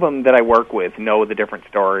 Most of them that I work with know the different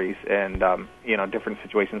stories and different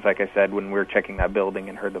situations. Like I said, when we were checking that building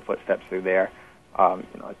and heard the footsteps through there, I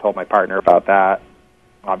told my partner about that,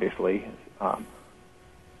 obviously.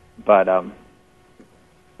 But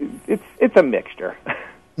it's a mixture.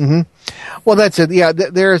 Mm-hmm. Well, that's it. Yeah,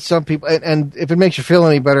 there are some people, and if it makes you feel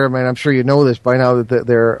any better, I mean, I'm sure you know this by now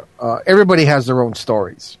that everybody has their own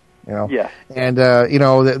stories. Yeah. And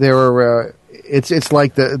there are. It's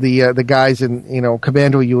like the guys in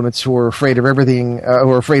commando units who are afraid of everything, who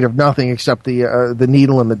are afraid of nothing except the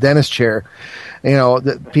needle and the dentist chair.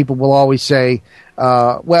 People will always say,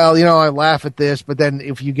 well, I laugh at this, but then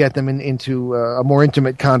if you get them into a more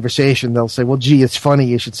intimate conversation, they'll say, well, gee, it's funny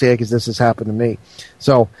you should say it because this has happened to me.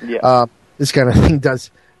 So this kind of thing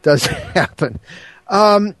does happen.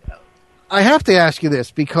 I have to ask you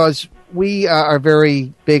this because we are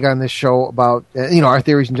very big on this show about, our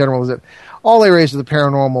theories in general is that all areas of the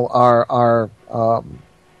paranormal are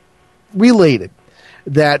related.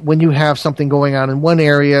 That when you have something going on in one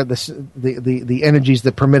area, the energies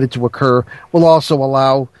that permit it to occur will also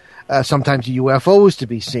allow sometimes UFOs to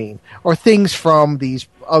be seen, or things from these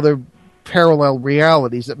other parallel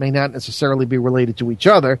realities that may not necessarily be related to each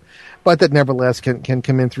other, but that nevertheless can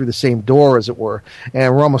come in through the same door, as it were.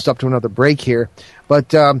 And we're almost up to another break here. But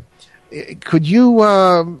could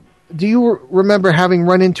you... do you remember having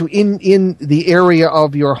run into in the area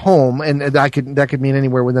of your home, and that could mean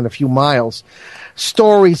anywhere within a few miles,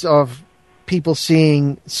 stories of people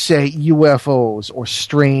seeing, say, UFOs or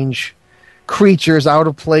strange creatures, out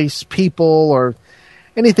of place people, or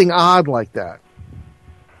anything odd like that?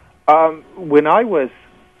 When I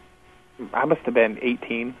must have been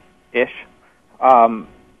 18-ish.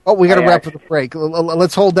 We got to wrap for the break.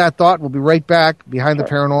 Let's hold that thought. We'll be right back behind the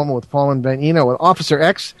paranormal with Paul and Ben Eno with Officer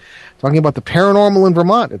X, talking about the paranormal in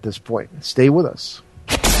Vermont at this point. Stay with us.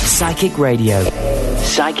 Psychic Radio.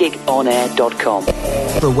 PsychicOnAir.com.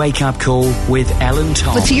 The Wake Up Call with Ellen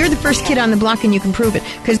Tom. But so you're the first kid on the block, and you can prove it,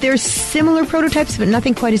 because there's similar prototypes, but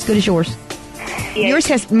nothing quite as good as yours. Yes. Yours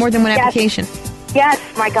has more than one application. Yes,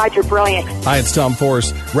 my God, you're brilliant. Hi, it's Tom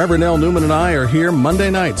Force. Reverend L. Newman and I are here Monday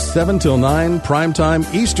nights, 7 till 9, prime time,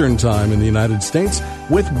 Eastern time in the United States,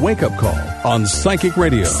 with Wake Up Call on Psychic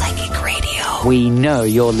Radio. Psychic Radio. We know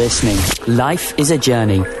you're listening. Life is a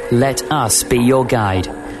journey. Let us be your guide.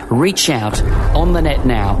 Reach out on the net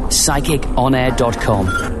now,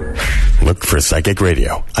 PsychicOnAir.com. Look for Psychic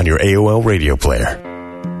Radio on your AOL radio player.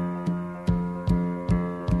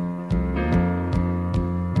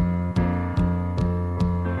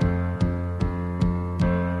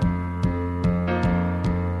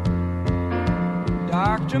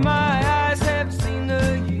 Doctor, my eyes have seen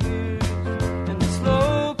the years and the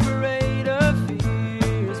slow parade of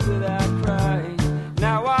fears without crying.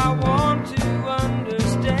 Now I want to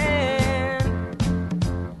understand.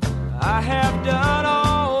 I have done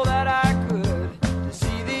all that I could to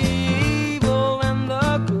see the evil and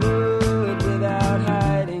the good without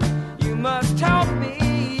hiding. You must help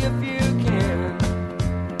me if you can.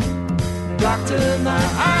 Doctor, my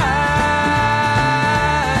eyes.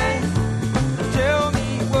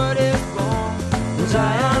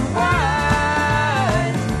 I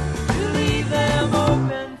unwise to leave them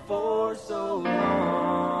open for so long.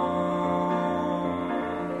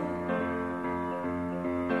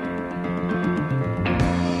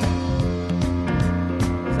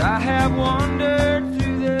 'Cause I have wandered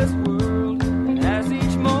through this world, and as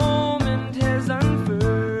each moment has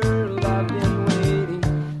unfurled, I've been waiting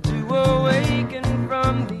to awaken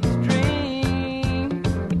from these dreams.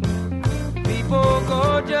 People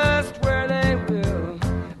go just where they will.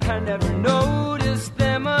 I never noticed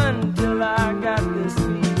them until I got this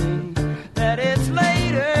feeling that it's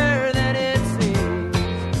later than it seems.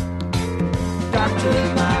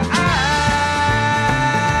 Doctor, my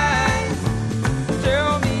eyes,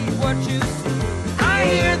 tell me what you see. I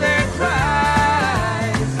hear their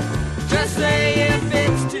cries. Just say if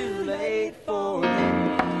it's too late for me.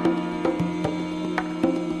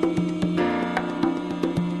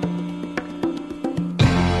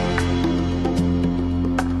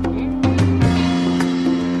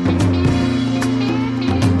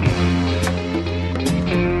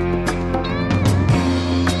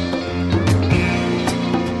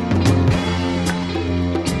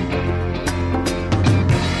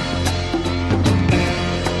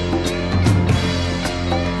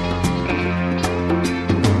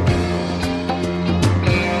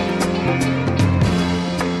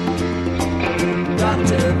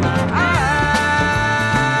 Doctor, my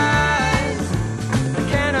eyes, I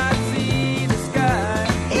cannot see the sky.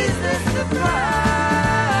 Is this the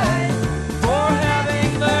price for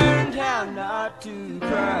having learned how not to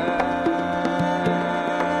cry?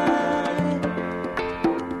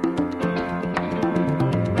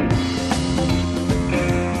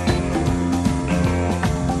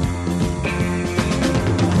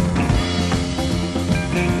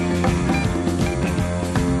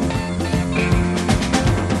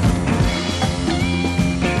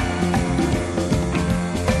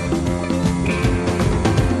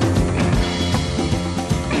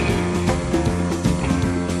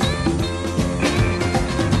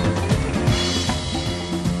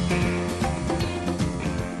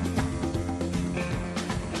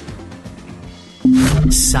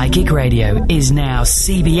 Psychic Radio is now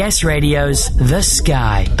CBS Radio's The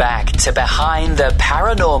Sky. Back to Behind the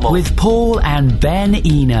Paranormal with Paul and Ben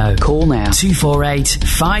Eno. Call now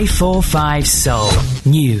 248-545-SOUL.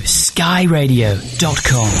 New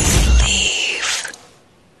skyradio.com.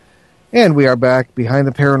 And we are back behind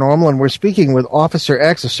the paranormal, and we're speaking with Officer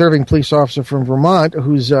X, a serving police officer from Vermont,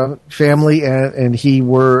 whose family and he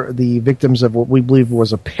were the victims of what we believe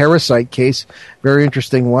was a parasite case. Very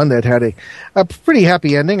interesting one that had a pretty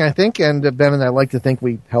happy ending, I think. And Ben and I like to think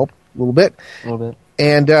we helped a little bit.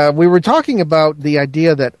 And we were talking about the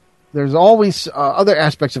idea that there's always other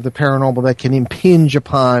aspects of the paranormal that can impinge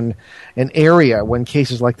upon an area when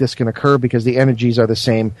cases like this can occur because the energies are the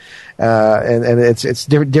same, and it's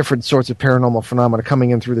different sorts of paranormal phenomena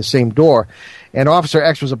coming in through the same door. And Officer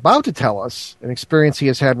X was about to tell us an experience he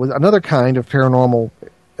has had with another kind of paranormal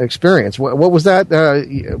experience. What was that?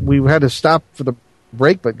 We had to stop for the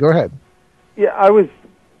break, but go ahead. Yeah, I was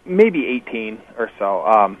maybe 18 or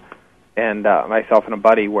so, and myself and a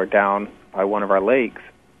buddy were down by one of our lakes.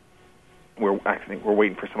 I think we're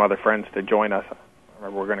waiting for some other friends to join us.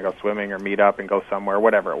 We're going to go swimming or meet up and go somewhere,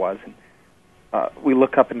 whatever it was. And, we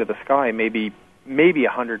look up into the sky, maybe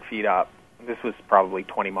 100 feet up. This was probably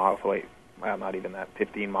 20 miles away. Well, not even that,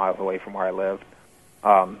 15 miles away from where I lived.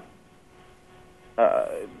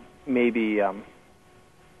 Maybe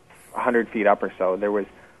 100 feet up or so. There was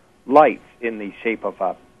lights in the shape of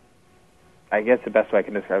I guess the best way I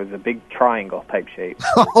can describe it is a big triangle type shape.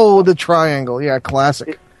 Oh, the triangle. Yeah,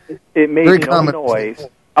 classic. It made Very no common. noise.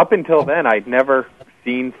 Up until then, I'd never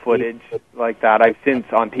seen footage like that. I've since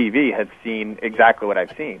on TV had seen exactly what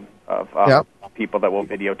I've seen of people that will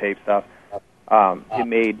videotape stuff. It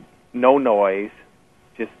made no noise,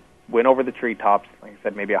 just went over the treetops, like I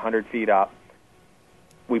said, maybe 100 feet up.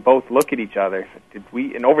 We both look at each other. Did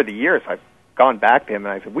we? And over the years, I've gone back to him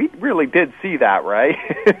and I said, "We really did see that, right?"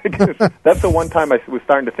 That's the one time I was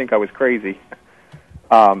starting to think I was crazy.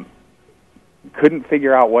 Couldn't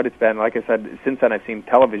figure out what it's been. Like I said, since then I've seen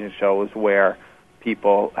television shows where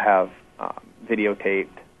people have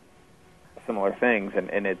videotaped similar things,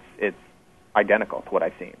 and it's identical to what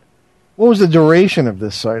I've seen. What was the duration of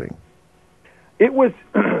this sighting? It was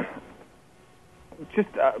just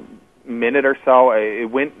a minute or so.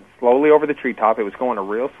 It went slowly over the treetop. It was going a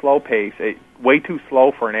real slow pace, way too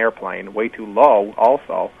slow for an airplane, way too low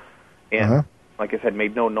also, and like I said,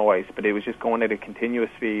 made no noise, but it was just going at a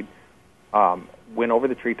continuous speed. Went over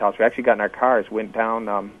the treetops. We actually got in our cars, went down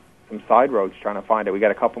some side roads trying to find it. We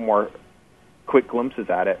got a couple more quick glimpses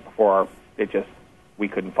at it before we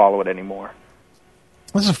couldn't follow it anymore.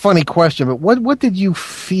 This is a funny question, but what did you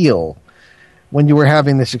feel when you were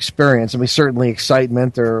having this experience? I mean, certainly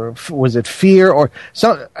excitement, or was it fear, or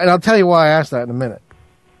some? And I'll tell you why I asked that in a minute.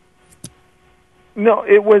 No,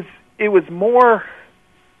 it was more.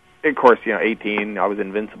 Of course, 18. I was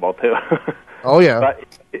invincible too. Oh yeah, but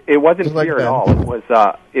it wasn't just fear like at all.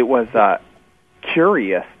 It was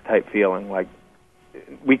curious type feeling. Like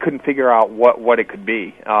we couldn't figure out what it could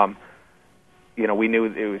be. We knew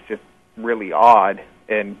it was just really odd,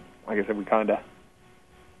 and like I said, we kind of,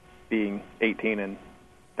 being 18 and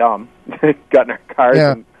dumb, got in our cars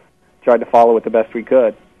and tried to follow it the best we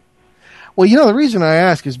could. Well, the reason I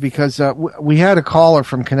ask is because we had a caller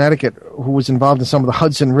from Connecticut who was involved in some of the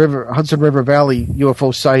Hudson River Valley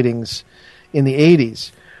UFO sightings in the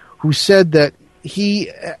 80s, who said that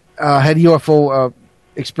he had UFO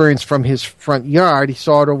experience from his front yard. He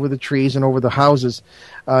saw it over the trees and over the houses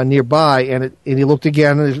nearby, and he looked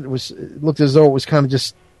again, and it looked as though it was kind of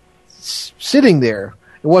just sitting there.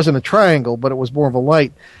 It wasn't a triangle, but it was more of a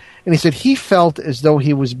light. And he said he felt as though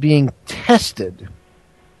he was being tested.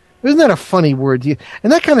 Isn't that a funny word?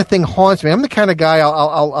 And that kind of thing haunts me. I'm the kind of guy,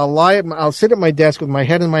 I'll sit at my desk with my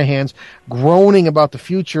head in my hands, groaning about the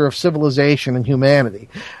future of civilization and humanity.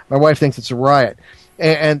 My wife thinks it's a riot.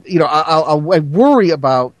 And I worry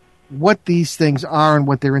about what these things are and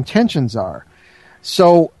what their intentions are.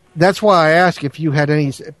 So that's why I ask if you had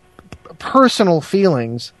any personal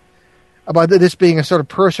feelings about this being a sort of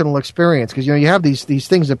personal experience. Because, you have these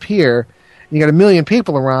things appear, you got 1 million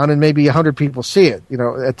people around, and maybe 100 people see it,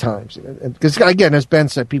 at times. Because, again, as Ben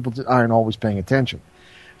said, people aren't always paying attention.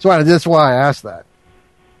 So that's why I asked that.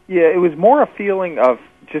 Yeah, it was more a feeling of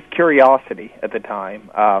just curiosity at the time.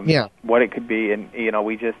 What it could be, and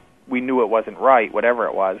we knew it wasn't right, whatever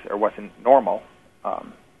it was, or wasn't normal.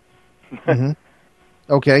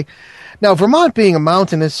 Okay. Now, Vermont being a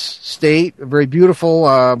mountainous state, very beautiful,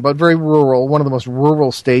 but very rural, one of the most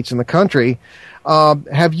rural states in the country,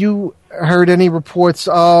 have you heard any reports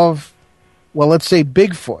of, well, let's say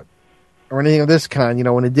Bigfoot or anything of this kind,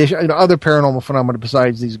 in addition, other paranormal phenomena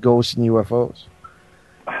besides these ghosts and UFOs?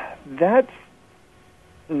 That's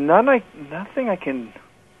nothing I can,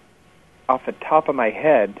 off the top of my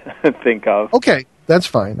head, think of. Okay, that's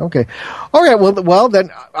fine. Okay. All right, well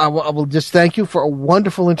then, I will just thank you for a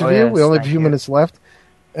wonderful interview. Yes, we only have a few minutes left.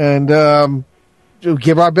 And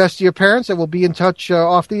give our best to your parents, and we'll be in touch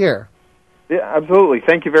off the air. Yeah, absolutely.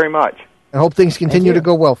 Thank you very much. I hope things continue to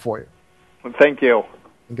go well for you. Well, thank you.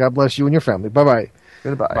 And God bless you and your family. Bye-bye.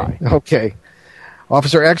 Goodbye. Okay.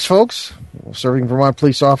 Officer X, folks, serving Vermont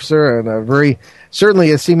police officer, and certainly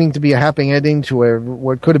is seeming to be a happy ending to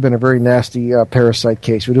what could have been a very nasty parasite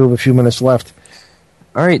case. We do have a few minutes left.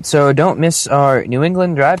 All right, so don't miss our New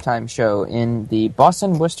England Drive Time show in the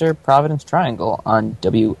Boston, Worcester, Providence Triangle on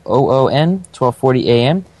WOON 1240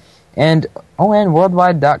 AM and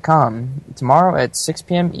onworldwide.com tomorrow at 6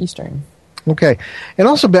 p.m. Eastern. Okay. And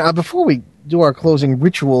also, before we do our closing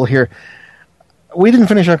ritual here, we didn't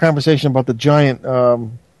finish our conversation about the giant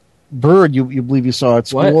bird you believe you saw at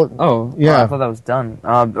school. What? Oh, yeah. I thought that was done.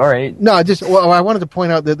 All right. No, I wanted to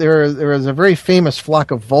point out that there is a very famous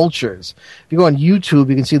flock of vultures. If you go on YouTube,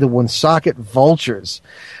 you can see the Woonsocket vultures.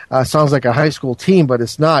 Sounds like a high school team, but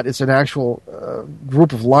it's not. It's an actual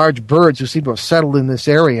group of large birds who seem to have settled in this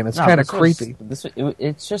area, and it's kind of creepy.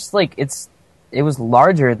 It's just like it was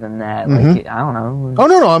larger than that. Mm-hmm. Like I don't know. Oh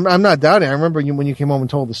no, I'm not doubting. I remember when you came home and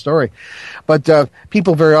told the story, but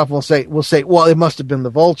people very often will say, "Well, it must have been the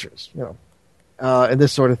vultures," and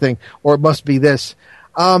this sort of thing, or it must be this.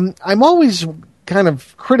 I'm always kind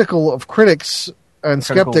of critical of critics and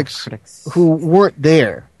skeptics who weren't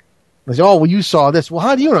there. They say, "Oh, well, you saw this." Well,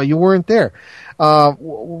 how do you know you weren't there?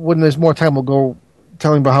 When there's more time, we'll go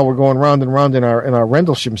telling about how we're going round and round in our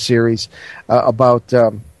Rendlesham series about.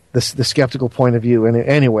 The skeptical point of view. And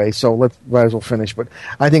anyway, so might as well finish. But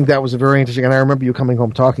I think that was a very interesting, and I remember you coming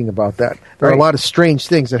home talking about that. There are a lot of strange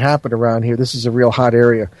things that happen around here. This is a real hot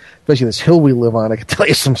area, especially this hill we live on. I can tell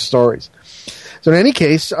you some stories. So in any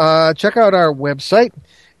case, check out our website,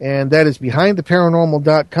 and that is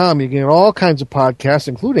behindtheparanormal.com. You can get all kinds of podcasts,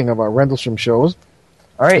 including of our Rendlesham shows.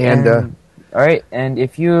 All right, and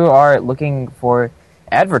if you are looking for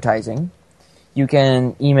advertising, you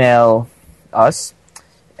can email us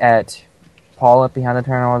at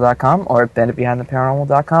paul@behindtheparanormal.com or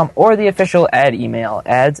ben@behindtheparanormal.com or the official ad email,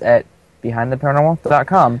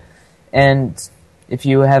 ads@behindtheparanormal.com. And if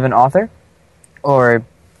you have an author, and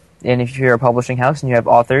if you're a publishing house and you have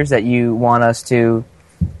authors that you want us to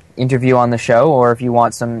interview on the show, or if you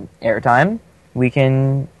want some airtime, we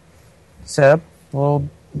can set up a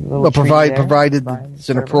little provided it's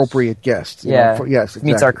an appropriate guest. Yes, exactly.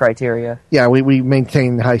 Meets our criteria. Yeah, we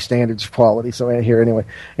maintain high standards of quality. So here anyway.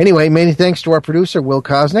 Anyway, many thanks to our producer Will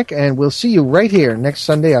Kosnick, and we'll see you right here next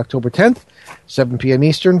Sunday, October 10th, 7 p.m.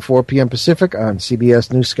 Eastern, 4 p.m. Pacific on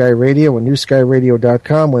CBS New Sky Radio and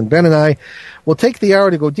newskyradio.com, when Ben and I will take the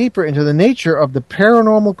hour to go deeper into the nature of the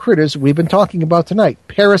paranormal critters we've been talking about tonight,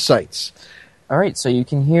 parasites. All right, so you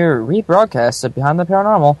can hear rebroadcasts of Behind the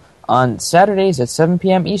Paranormal on Saturdays at 7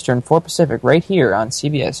 p.m. Eastern, 4 Pacific, right here on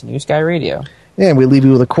CBS New Sky Radio. And we leave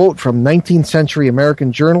you with a quote from 19th century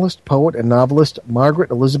American journalist, poet, and novelist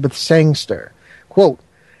Margaret Elizabeth Sangster. Quote,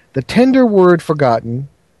 "The tender word forgotten,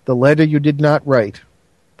 the letter you did not write,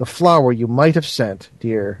 the flower you might have sent,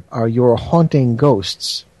 dear, are your haunting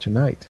ghosts tonight."